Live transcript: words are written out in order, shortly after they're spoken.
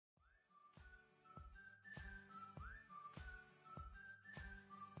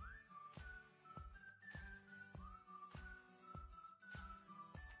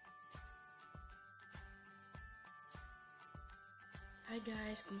Hi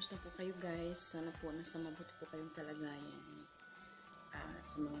guys, kumusta po kayo guys? Sana po nasa mabuti po kayong kalagayan.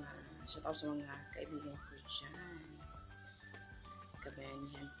 Shoutout sa mga kaibigan ko dyan.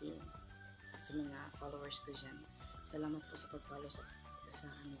 Kabayanihan team. Sa mga followers ko dyan. Salamat po sa pag-follow sa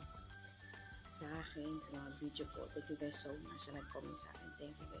akin, sa mga video po. Thank you guys so much sa nag-comment sa akin.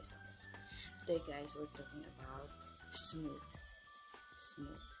 Thank you guys so much. Today guys, we're talking about smooth.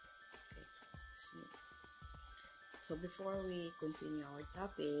 Okay, smooth. So before we continue our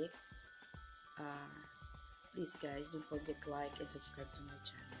topic, please guys, don't forget to like and subscribe to my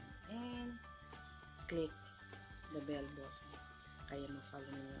channel and click the bell button kaya ma-follow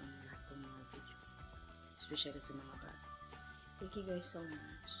niyo ang lahat ng mga video, especially sa mga bago. Thank you guys so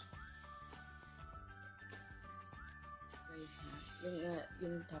much. Guys,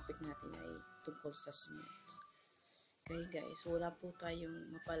 yung topic natin ay tungkol sa smooth. Okay guys, wala po tayong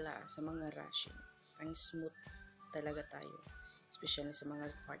mapala sa mga rushing. Ang smooth talaga tayo, especially sa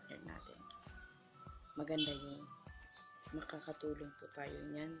mga partner natin. Maganda yun. Makakatulong po tayo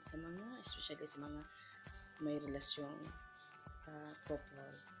niyan sa mga, especially sa mga may relasyong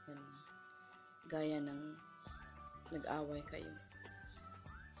couple. Gaya ng nag-away kayo.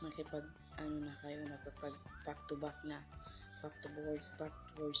 Nakipag back to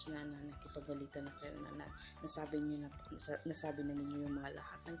words na nakipagalitan na kayo na nasabi na ninyo yung mga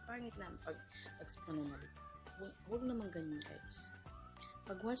lahat ng pangit na pag sa pananalita. Huwag naman ganyan guys.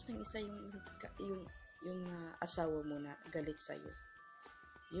 Pag once ng isa yung asawa mo na galit sa'yo,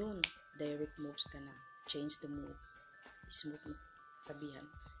 yun, direct moves ka na. Change the mood. Smooth mo. Sabihan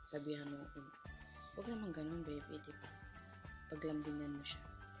mo. Huwag naman ganun baby, diba? Paglambingan mo siya.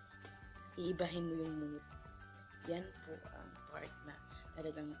 Iibahin mo yung mood. Yan po ang part na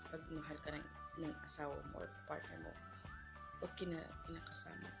talagang pagmahal ka ng asawa mo or partner mo. Huwag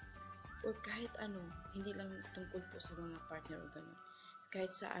kinakasama. Or kahit ano, hindi lang tungkol po sa mga partner o ganun. Kahit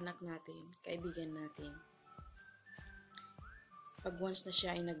sa anak natin, kaibigan natin, pag once na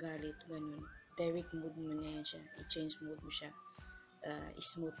siya ay nagalit, ganun, direct mood mo na yan siya, i-change mood mo siya,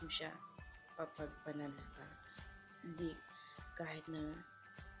 i-smooth mo siya, panalita. Hindi, kahit na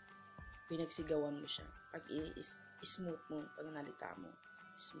pinagsigawan mo siya, pag i-smooth mo, pag nalita mo,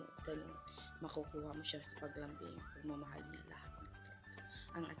 smooth, ganun, makukuha mo siya sa paglambing, pagmamahal niya lahat.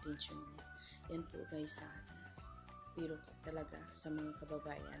 Ang attention niya. Yan po guys sa atin. Pero talaga sa mga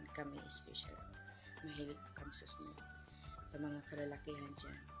kababayan, kami especially, mahilig po kami sa smooth. Sa mga kalalakihan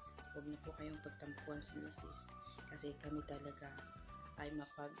dyan, huwag na po kayong pagtampuan si Mrs. Kasi kami talaga ay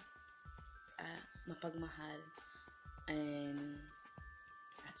mapagmahal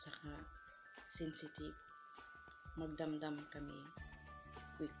at saka sensitive. Magdamdam kami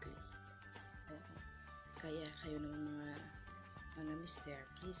quickly. Oo. Kaya kayo naman mga mister,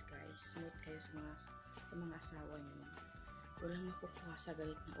 please guys, smooth kayo sa mga asawa niyo. Walang makukuha sa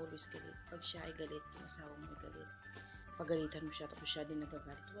galit na always galit. Pag siya ay galit, yung asawa mo ay galit. Pagalitan mo siya, tapos siya din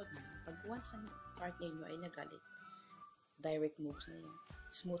nagagalit. Huwag naman. Pag once ang partner niyo ay nagalit, direct moves na yan.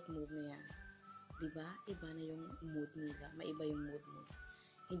 Smooth move na yan. Diba? Iba na yung mood nila. Maiba yung mood mo.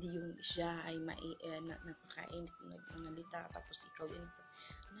 Hindi yung siya ay napakainit nangalita, tapos ikaw yun.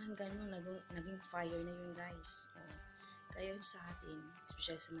 Hanggang naging fire na yun guys. Kaya sa atin,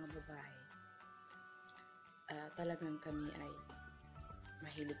 especially sa mga babae, talagang kami ay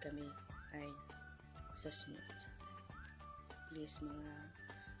mahilig kami ay sa smooth. Please mga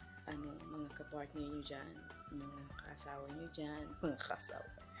kapartner nyo dyan, mga kaasawa nyo dyan,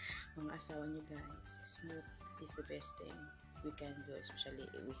 mga asawa nyo guys, smooth is the best thing we can do, especially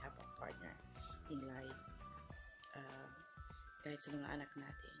if we have a partner in life. Kahit sa mga anak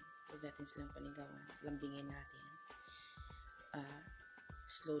natin, huwag natin silang panigawan, lambingin natin.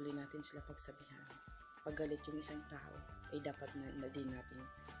 Slowly natin sila pagsabihan. Pag galit yung isang tao, ay dapat na din natin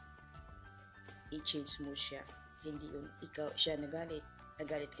i-change mo siya. Hindi yung siya nagalit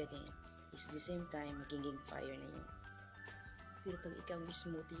ka din. It's the same time, magiging fire na yun. Pero pag ikaw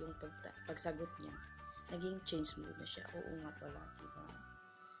smooth yung pagsagot niya, naging change mood na siya. Oo nga pala, diba?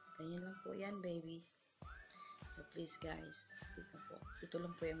 Ganyan lang po yan, baby. So please guys, ito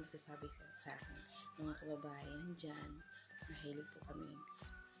lang po yung masasabi sa akin. Mga kababayan dyan, mahilig po kami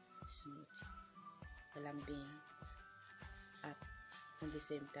smooth, palambing, at at the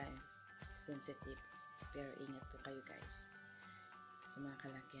same time, sensitive. Pero ingat po kayo guys. Sa mga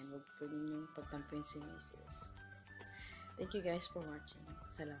kalakihan, huwag po ninyong pagtampuin si Mrs. Thank you guys for watching.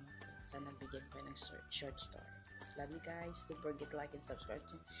 Salamat po. Sana bigyan ko ng short story. Love you guys. Don't forget to like and subscribe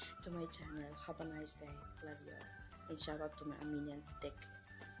to my channel. Have a nice day. Love you all. And shout out to my Armenian Tech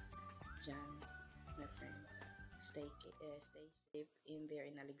Jan, my friend. Stay safe in there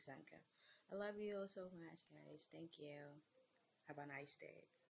in Alexandria. I love you all so much, guys. Thank you. Have a nice day.